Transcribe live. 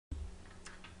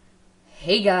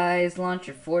Hey guys,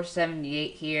 Launcher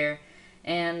 478 here,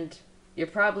 and you're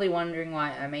probably wondering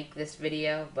why I make this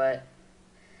video, but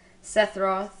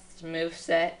Sephiroth's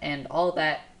moveset and all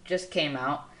that just came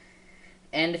out,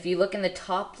 and if you look in the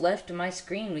top left of my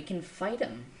screen, we can fight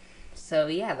him. So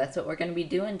yeah, that's what we're going to be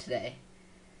doing today.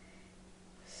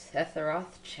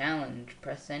 Sephiroth challenge,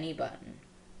 press any button.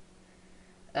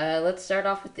 Let's start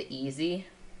off with the easy.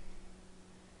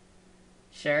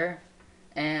 Sure,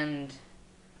 and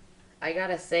I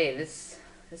gotta say, this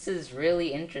is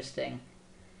really interesting.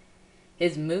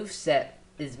 His moveset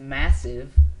is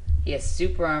massive. He has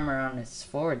super armor on his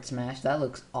forward smash. That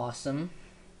looks awesome.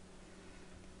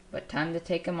 But time to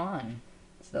take him on.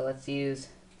 So let's use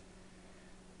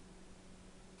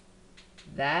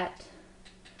that.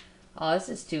 Oh, this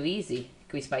is too easy.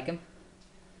 Can we spike him?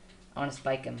 I want to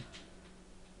spike him.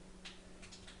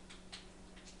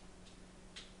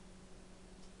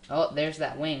 Oh, there's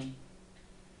that wing.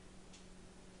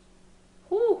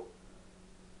 Whoo!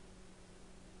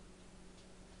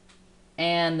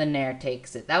 And the Nair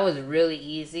takes it. That was really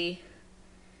easy.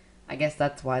 I guess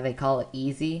that's why they call it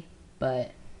easy,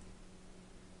 but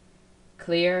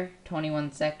clear,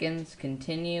 21 seconds,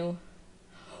 continue.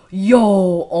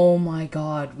 Yo! Oh my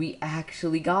god, we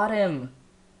actually got him!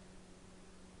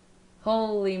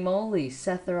 Holy moly,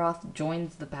 Sephiroth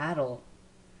joins the battle.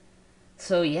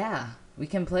 So yeah, we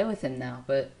can play with him now,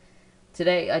 but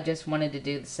today I just wanted to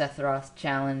do the Sephiroth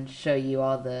challenge, show you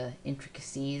all the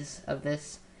intricacies of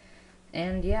this.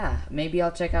 And yeah, maybe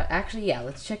I'll check out, actually yeah,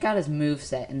 let's check out his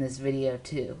moveset in this video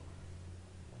too.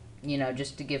 You know,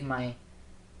 just to give my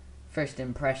first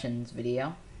impressions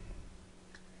video.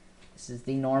 This is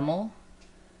the normal.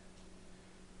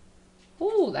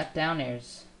 Ooh, that down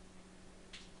air's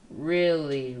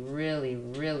really, really,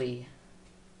 really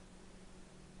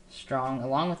strong.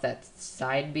 Along with that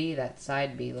side B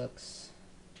looks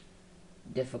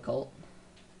difficult.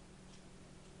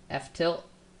 F tilt,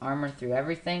 armor through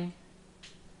everything.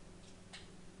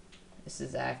 This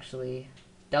is actually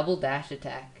double dash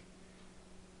attack.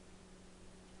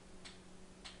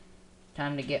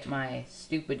 Time to get my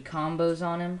stupid combos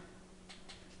on him.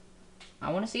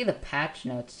 I want to see the patch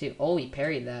notes too. Oh, he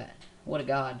parried that. What a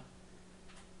god.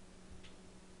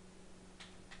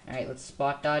 Alright, let's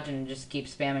spot dodge and just keep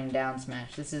spamming down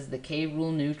smash. This is the K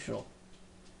rule neutral.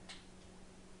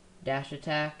 Dash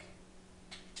attack.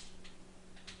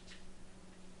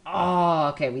 Oh,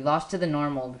 okay, we lost to the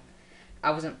normal.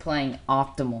 I wasn't playing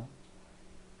optimal.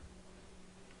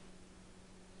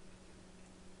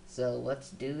 So let's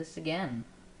do this again.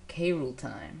 K rule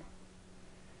time.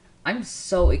 I'm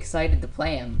so excited to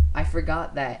play him. I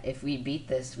forgot that if we beat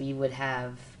this, we would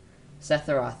have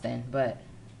Sephiroth in, but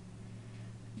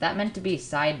that meant to be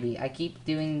side B. I keep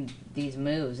doing these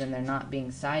moves and they're not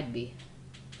being side B.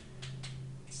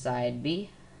 Side B.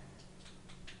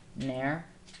 Nair.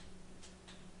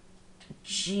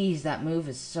 Jeez, that move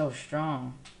is so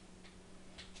strong.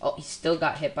 Oh, he still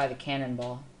got hit by the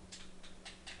cannonball.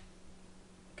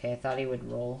 Okay, I thought he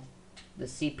would roll. The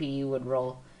CPU would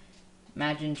roll.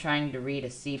 Imagine trying to read a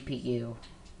CPU.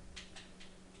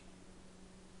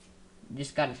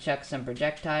 Just gotta chuck some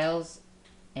projectiles,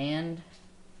 and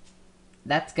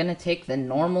that's gonna take the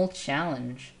normal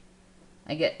challenge.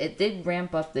 It did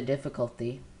ramp up the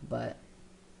difficulty, but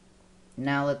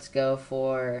now let's go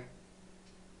for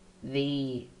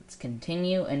let's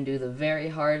continue and do the very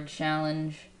hard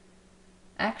challenge.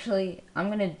 Actually,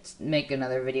 I'm gonna make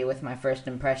another video with my first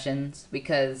impressions,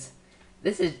 because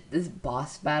this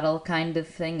boss battle kind of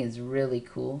thing is really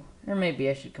cool. Or maybe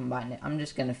I should combine it. I'm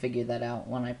just gonna figure that out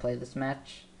when I play this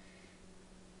match.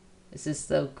 This is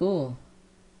so cool.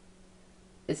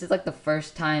 This is like the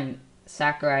first time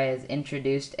Sakurai has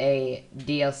introduced a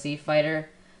DLC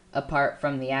fighter apart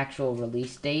from the actual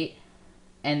release date.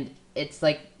 And it's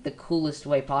like the coolest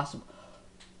way possible.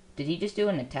 Did he just do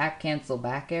an attack cancel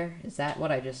back air? Is that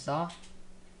what I just saw?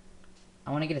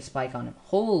 I want to get a spike on him.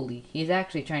 Holy, he's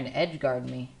actually trying to edge guard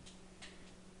me.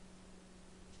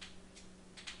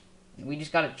 We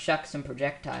just gotta chuck some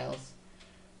projectiles.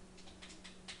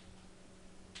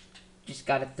 Just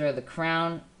gotta throw the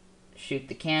crown, shoot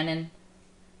the cannon.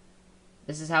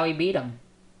 This is how he beat him.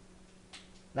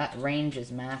 That range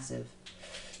is massive.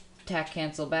 Attack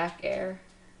cancel back air.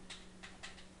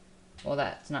 Well,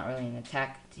 that's not really an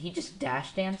attack. Did he just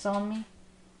dash dance on me?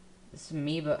 This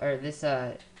amoeba, or this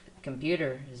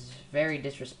computer is very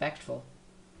disrespectful.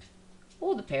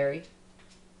 Oh, the parry.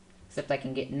 Except I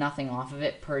can get nothing off of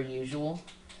it per usual.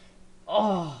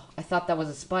 Oh, I thought that was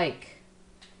a spike.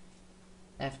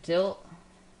 F tilt.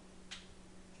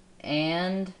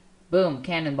 And boom,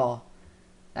 cannonball.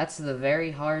 That's the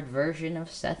very hard version of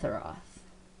Sephiroth.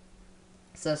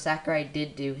 So Sakurai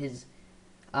did do his,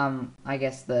 I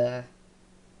guess the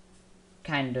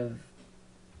kind of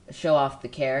show off the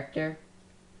character.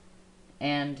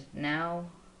 And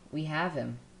now we have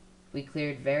him. We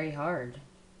cleared very hard.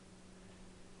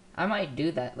 I might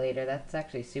do that later. That's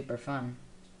actually super fun.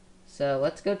 So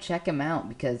let's go check him out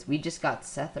because we just got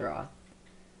Sephiroth.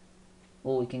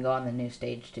 Well, we can go on the new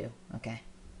stage too. Okay.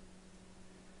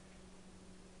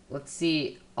 Let's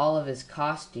see all of his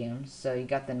costumes. So you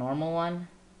got the normal one.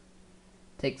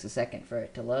 Takes a second for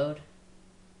it to load.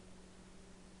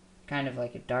 Kind of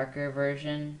like a darker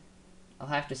version. I'll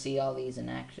have to see all these in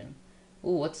action.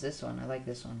 Ooh, what's this one? I like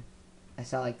this one. I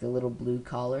saw like the little blue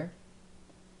collar.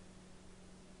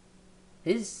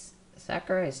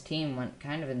 Sakurai's team went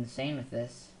kind of insane with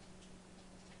this.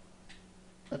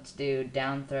 Let's do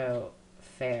down throw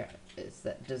fair.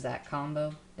 Does that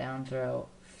combo? Down throw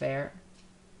fair.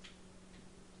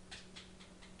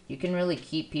 You can really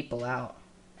keep people out.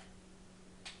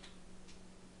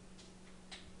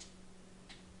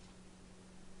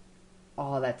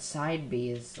 Oh, that side B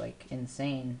is like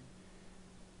insane.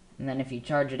 And then if you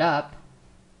charge it up,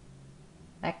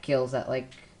 that kills at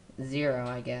like 0,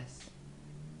 I guess.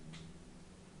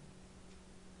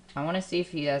 I want to see if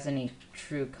he has any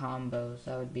true combos.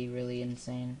 That would be really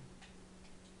insane.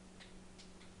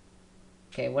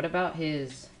 Okay, what about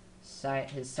his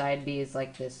side? His side B is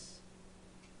like this.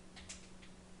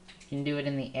 You can do it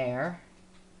in the air,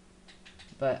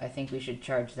 but I think we should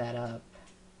charge that up.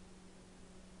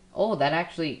 Oh, that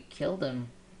actually killed him.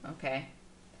 Okay.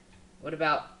 What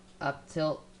about up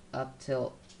tilt, up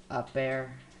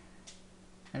air?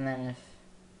 And then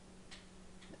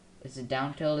if his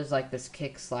down tilt is like this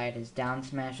kick slide, his down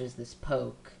smash is this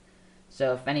poke.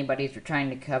 So if anybody's trying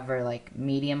to cover like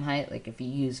medium height, like if you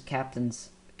use Captain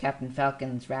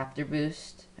Falcon's Raptor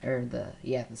boost or the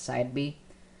side B,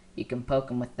 you can poke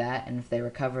them with that, and if they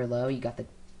recover low, you got the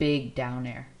big down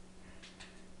air.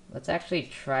 Let's actually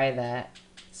try that,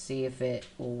 see if it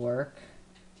will work.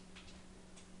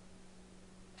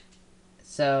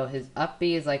 So his up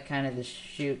B is like kind of the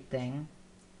shoot thing.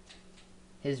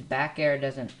 His back air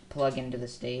doesn't plug into the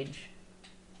stage,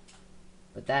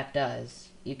 but that does.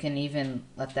 You can even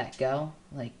let that go,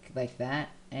 like that,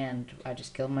 and I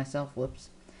just killed myself, whoops.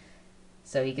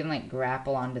 So he can like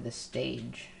grapple onto the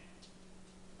stage.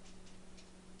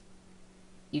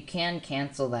 You can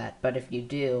cancel that, but if you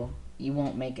do, you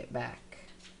won't make it back.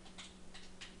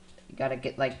 You gotta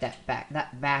get like that back.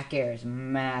 That back air is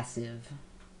massive.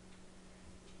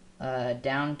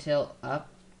 Down tilt, up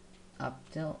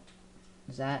tilt.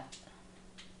 Is that?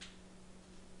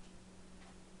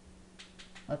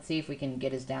 Let's see if we can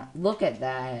get his down. Look at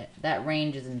that. That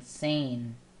range is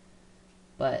insane.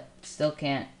 But still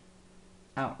can't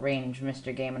outrange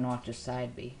Mr. Game & Watch's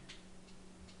side B.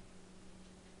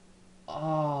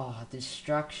 Oh,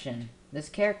 destruction. This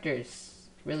character is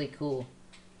really cool.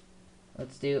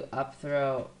 Let's do up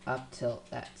throw, up tilt.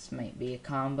 That might be a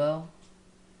combo.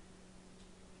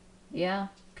 Yeah,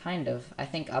 kind of. I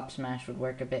think up smash would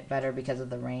work a bit better because of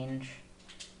the range.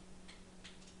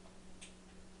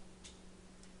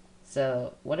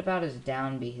 So, what about his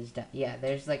down B? Yeah,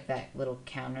 there's like that little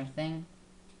counter thing.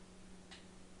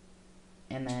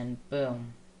 And then,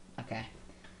 boom. Okay.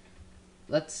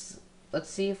 Let's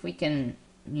see if we can,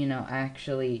 you know,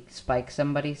 actually spike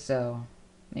somebody. So,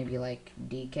 maybe like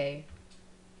DK.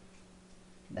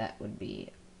 That would be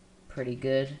pretty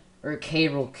good. Or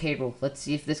K-Rool. Let's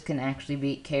see if this can actually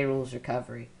beat K-Rool's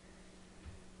recovery.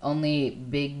 Only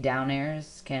big down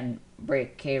airs can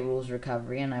break K-Rool's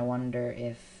recovery, and I wonder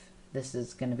if this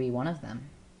is going to be one of them.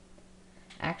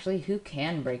 Actually, who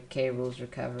can break K-Rool's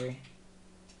recovery?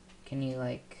 Can you,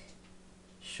 like,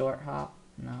 short hop?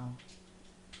 No.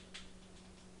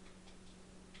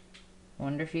 I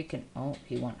wonder if you can... Oh,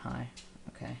 he went high.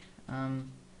 Okay.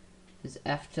 His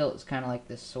F tilt is kind of like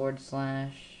this sword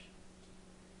slash.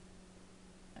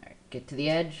 Alright, get to the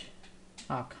edge.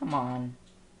 Oh, come on.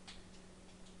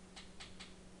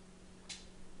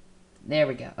 There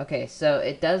we go. Okay, so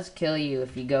it does kill you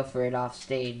if you go for it off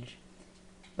stage.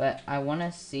 But I want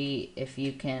to see if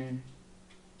you can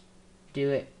do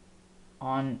it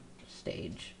on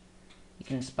stage. You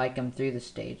can spike them through the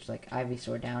stage, like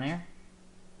Ivysaur down air.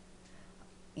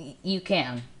 You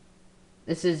can.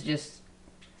 This is just...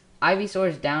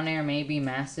 Ivysaur's down air may be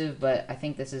massive, but I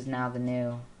think this is now the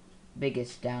new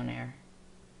biggest down air.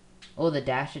 Oh, the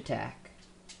dash attack.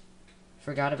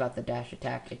 Forgot about the dash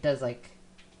attack. It does, like,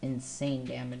 insane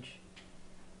damage.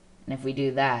 And if we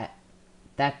do that,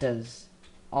 that does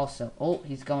also... Oh,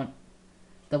 he's going...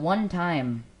 The one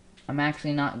time I'm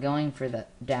actually not going for the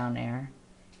down air.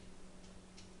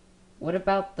 What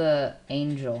about the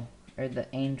angel? or the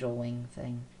angel wing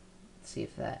thing. Let's see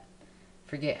if that,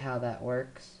 forget how that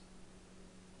works.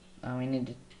 We need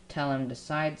to tell him to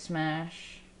side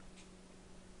smash.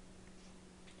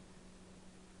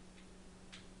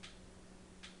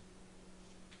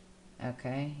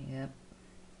 Okay, yep.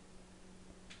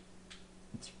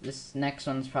 This next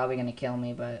one's probably gonna kill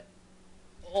me, but...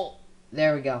 Oh,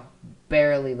 there we go.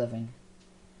 Barely living.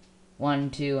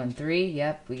 1, 2, and 3.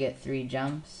 Yep, we get 3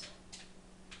 jumps.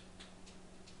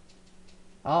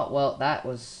 Oh, well, that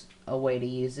was a way to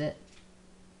use it.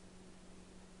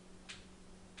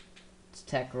 Let's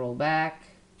tech roll back.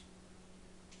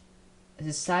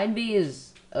 His side B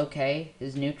is okay.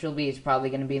 His neutral B is probably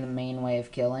going to be the main way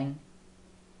of killing.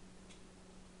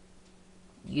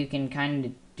 You can kind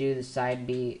of do the side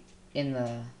B in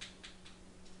the...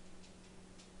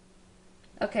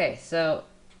 Okay, so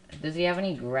does he have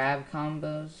any grab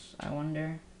combos, I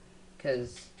wonder?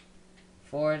 Because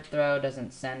forward throw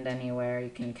doesn't send anywhere.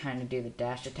 You can kind of do the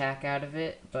dash attack out of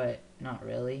it, but not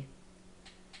really.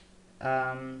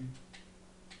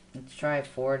 Let's try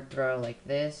forward throw like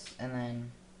this, and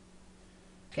then...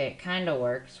 Okay, it kind of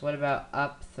works. What about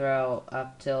up throw,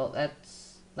 up tilt?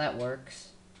 That works.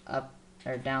 Up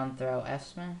or down throw, F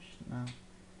smash? No.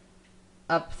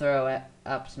 Up throw,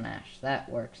 up smash. That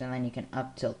works, and then you can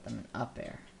up tilt them and up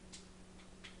air.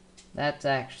 That's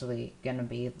actually gonna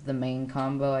be the main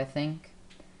combo, I think.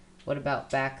 What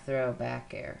about back throw,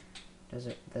 back air?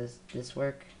 Does this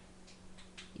work?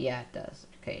 Yeah, it does.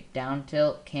 Okay, down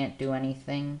tilt, can't do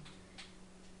anything.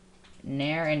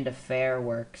 Nair into fair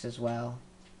works as well.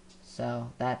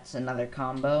 So that's another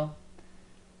combo.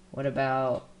 What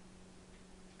about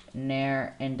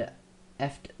Nair into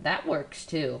F? That works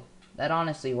too. That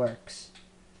honestly works.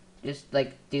 Just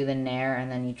like do the Nair and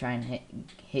then you try and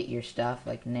hit your stuff,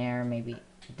 like Nair, maybe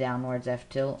downwards F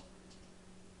tilt.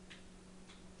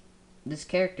 This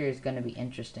character is going to be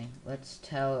interesting. Let's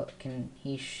tell, can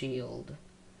he shield?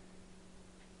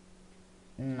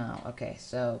 No, okay,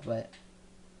 so, but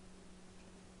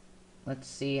let's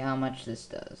see how much this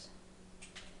does.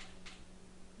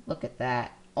 Look at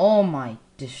that. Oh my,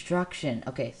 destruction.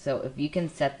 Okay, so if you can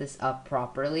set this up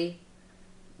properly,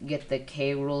 get the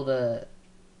K rule to,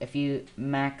 if you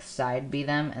max side B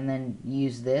them and then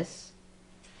use this.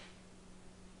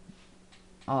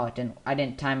 Oh, I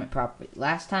didn't time it properly.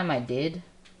 Last time I did,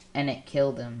 and it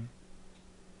killed him.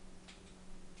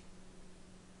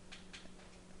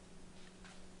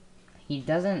 He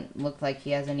doesn't look like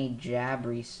he has any jab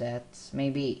resets.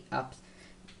 Maybe up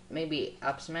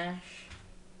smash?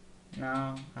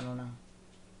 No, I don't know.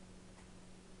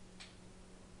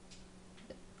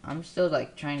 I'm still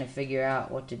like trying to figure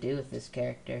out what to do with this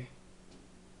character.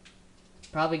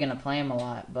 Probably gonna play him a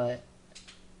lot, but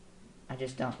I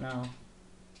just don't know.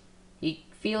 He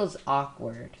feels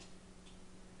awkward.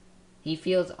 He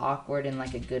feels awkward in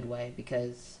like a good way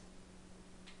because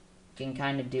he can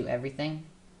kind of do everything.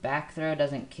 Back throw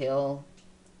doesn't kill.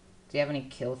 Do you have any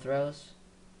kill throws?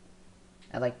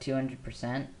 At like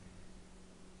 200%?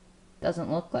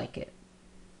 Doesn't look like it.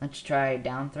 Let's try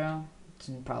down throw. It's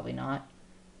probably not.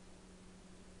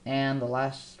 And the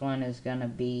last one is gonna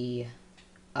be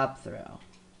up throw.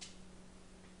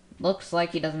 Looks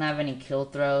like he doesn't have any kill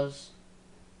throws.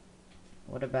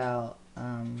 What about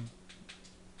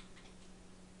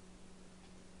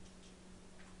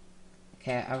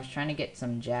okay, I was trying to get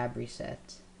some jab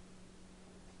resets.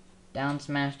 Down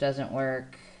smash doesn't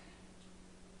work.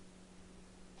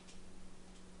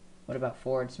 What about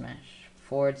forward smash?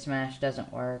 Forward smash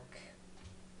doesn't work.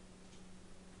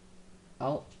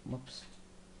 Oh, whoops.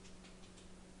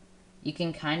 You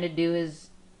can kind of do his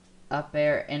up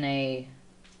air in a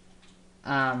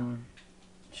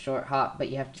short hop, but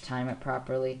you have to time it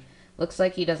properly. Looks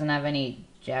like he doesn't have any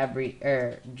jab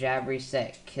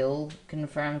reset kill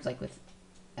confirms, like with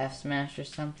F smash or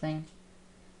something.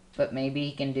 But maybe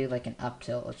he can do like an up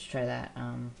tilt. Let's try that.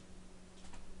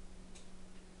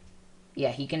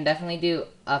 Yeah, he can definitely do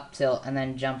up tilt and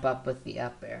then jump up with the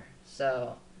up air.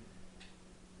 So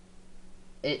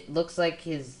it looks like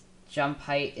his jump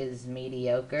height is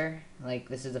mediocre. Like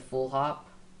this is a full hop.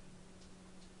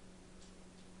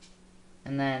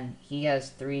 And then he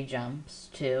has 3 jumps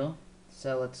too.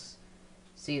 So let's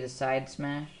see the side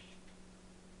smash.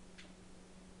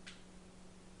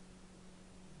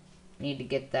 Need to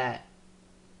get that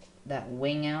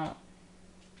wing out.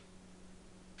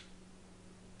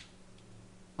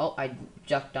 Oh, I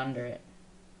jucked under it.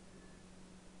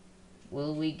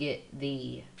 Will we get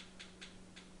the...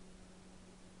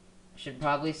 Should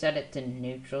probably set it to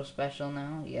neutral special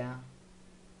now. Yeah.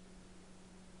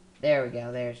 There we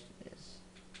go. There's this.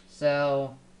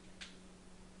 So,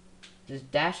 does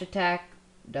dash attack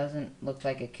Doesn't look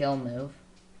like a kill move.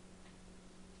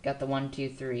 Got the 1, 2,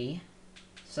 3.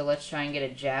 So let's try and get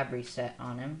a jab reset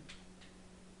on him.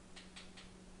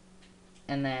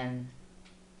 And then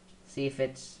see if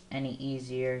it's any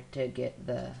easier to get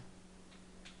the...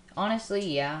 Honestly,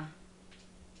 yeah.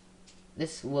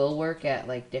 This will work at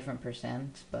like different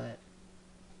percents, but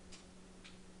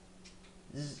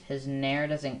his nair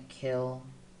doesn't kill.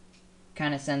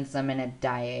 Kind of sends them in a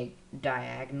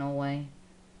diagonal way.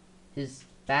 His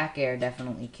back air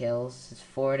definitely kills. His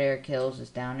forward air kills. His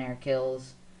down air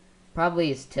kills. Probably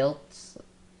his tilts.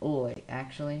 Oh, wait,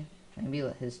 actually, maybe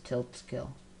let his tilts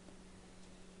kill.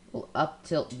 Will up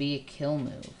tilt be a kill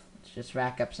move? Let's just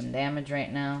rack up some damage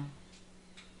right now.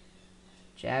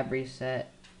 Jab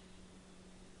reset.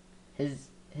 His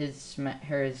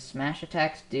smash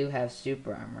attacks do have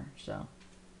super armor, so.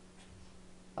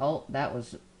 Oh, that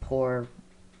was poor.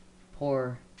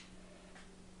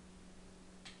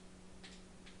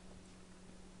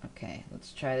 Okay,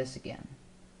 let's try this again.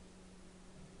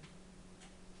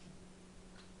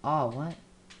 Oh, what?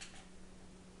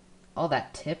 Oh,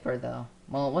 that tipper, though.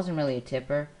 Well, it wasn't really a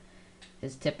tipper.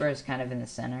 His tipper is kind of in the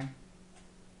center.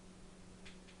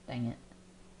 Dang it.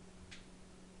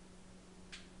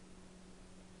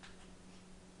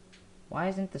 Why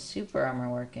isn't the super armor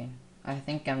working? I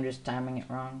think I'm just timing it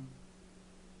wrong.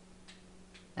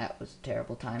 That was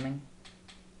terrible timing.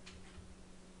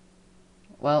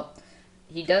 Well,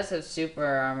 he does have super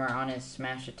armor on his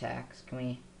smash attacks. Can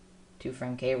we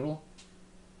two-frame K rule?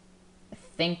 I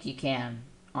think you can,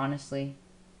 honestly.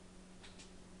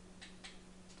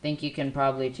 I think you can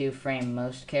probably two-frame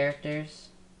most characters,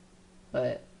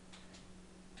 but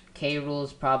K rule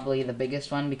is probably the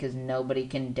biggest one because nobody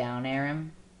can down air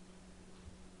him.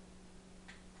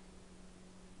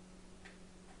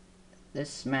 This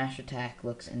smash attack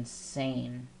looks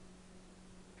insane.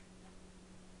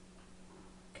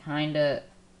 Kinda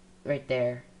right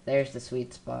there. There's the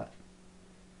sweet spot.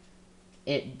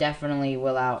 It definitely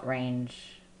will outrange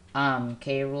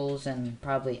K rules and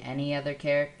probably any other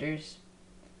characters.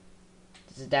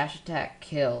 Does a dash attack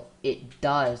kill? It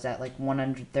does at like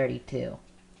 132.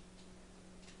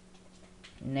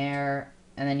 Nair,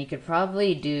 and then you could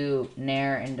probably do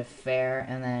Nair into fair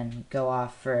and then go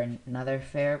off for another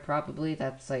fair probably.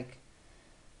 That's like,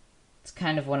 it's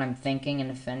kind of what I'm thinking,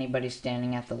 and if anybody's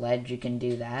standing at the ledge, you can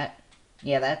do that.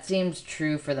 Yeah, that seems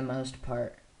true for the most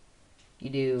part. You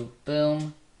do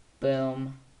boom,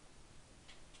 boom,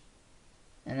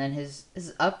 and then his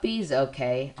up B is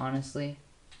okay, honestly.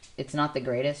 It's not the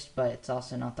greatest, but it's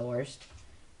also not the worst.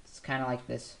 It's kind of like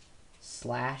this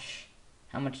slash.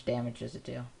 How much damage does it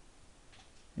do?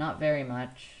 Not very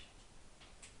much.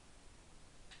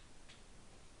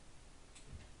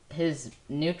 His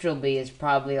neutral B is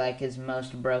probably like his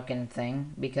most broken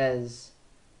thing, because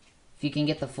if you can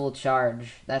get the full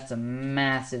charge, that's a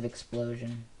massive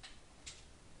explosion.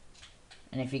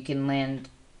 And if you can land...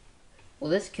 Will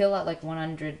this kill at like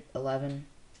 111?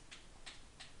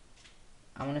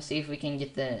 I want to see if we can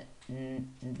get the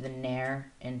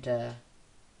Nair into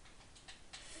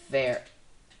fair.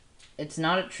 It's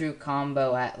not a true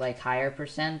combo at like higher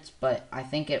percents, but I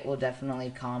think it will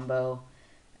definitely combo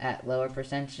at lower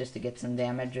percents just to get some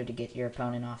damage or to get your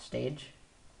opponent off stage.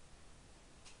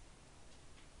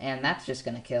 And that's just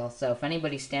going to kill. So if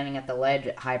anybody's standing at the ledge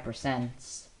at high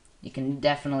percents, you can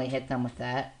definitely hit them with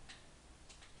that.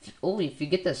 If you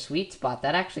get the sweet spot,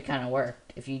 that actually kind of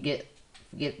worked. If you get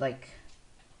like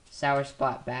sour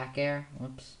spot back air,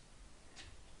 whoops.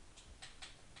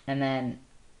 And then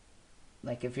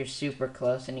like if you're super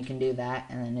close, and you can do that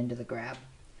and then into the grab.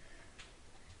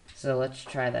 So let's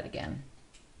try that again.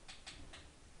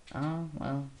 Oh,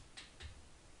 well,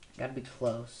 gotta be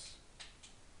close.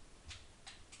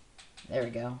 There we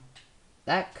go.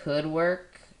 That could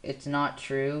work. It's not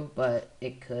true, but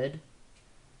it could.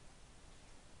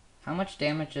 How much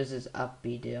damage does his up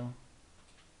B do?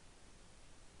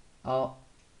 Oh,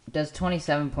 it does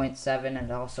 27.7,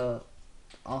 and also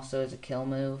is a kill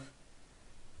move.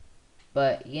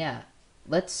 But yeah,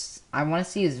 I want to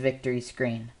see his victory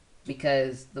screen,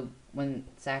 because when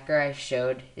Sakurai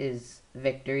showed his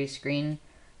victory screen,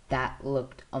 that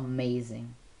looked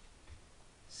amazing.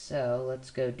 So let's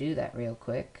go do that real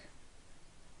quick.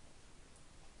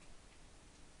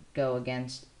 Go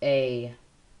against a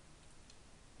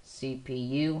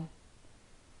CPU.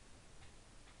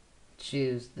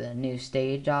 Choose the new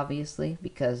stage, obviously,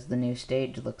 because the new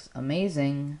stage looks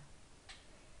amazing.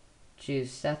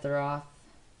 Choose Sephiroth.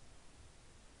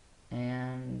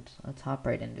 And let's hop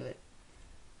right into it.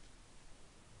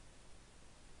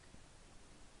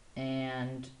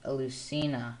 And a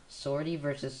Lucina. Swordy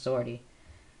versus Swordy.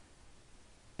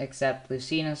 Except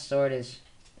Lucina's sword is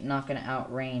not going to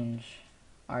outrange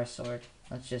our sword.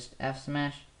 Let's just F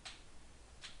smash.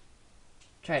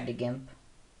 Tried to gimp.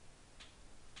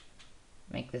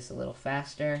 Make this a little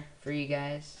faster for you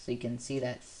guys so you can see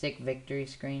that sick victory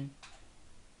screen.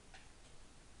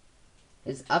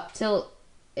 His up tilt,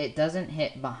 it doesn't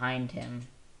hit behind him.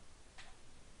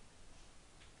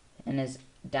 And his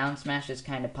down smash is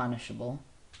kind of punishable.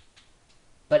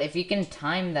 But if you can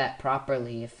time that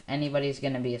properly, if anybody's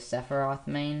going to be a Sephiroth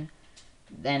main,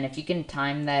 then if you can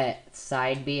time that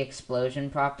side B explosion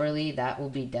properly, that will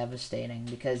be devastating.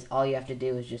 Because all you have to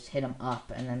do is just hit them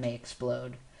up and then they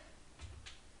explode.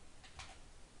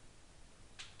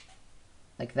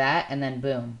 Like that, and then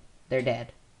boom, they're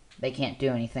dead. They can't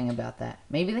do anything about that.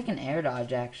 Maybe they can air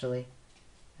dodge, actually.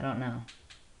 I don't know.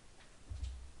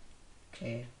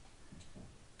 Okay.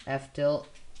 F tilt.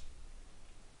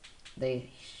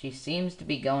 She seems to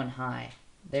be going high.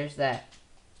 There's that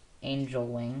angel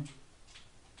wing.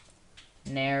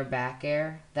 Nair back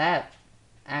air. That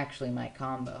actually might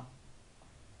combo.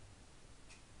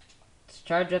 Let's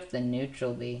charge up the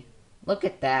neutral B. Look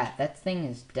at that. That thing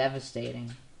is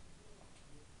devastating.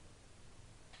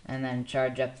 And then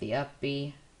charge up the up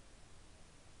B.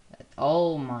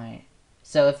 Oh my.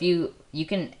 So if you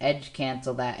can edge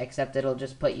cancel that, except it'll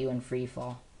just put you in free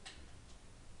fall.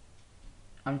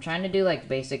 I'm trying to do like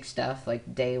basic stuff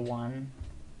like day one.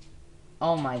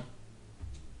 Oh my.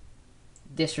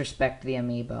 Disrespect the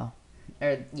amiibo.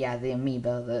 Or yeah, the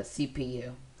amiibo, the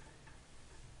CPU.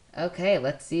 Okay,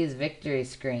 let's see his victory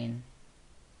screen.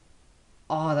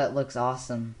 Oh, that looks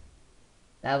awesome.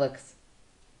 That looks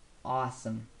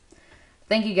awesome.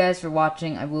 Thank you guys for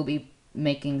watching. I will be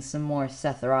making some more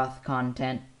Sephiroth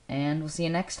content, and we'll see you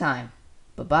next time.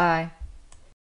 Bye-bye.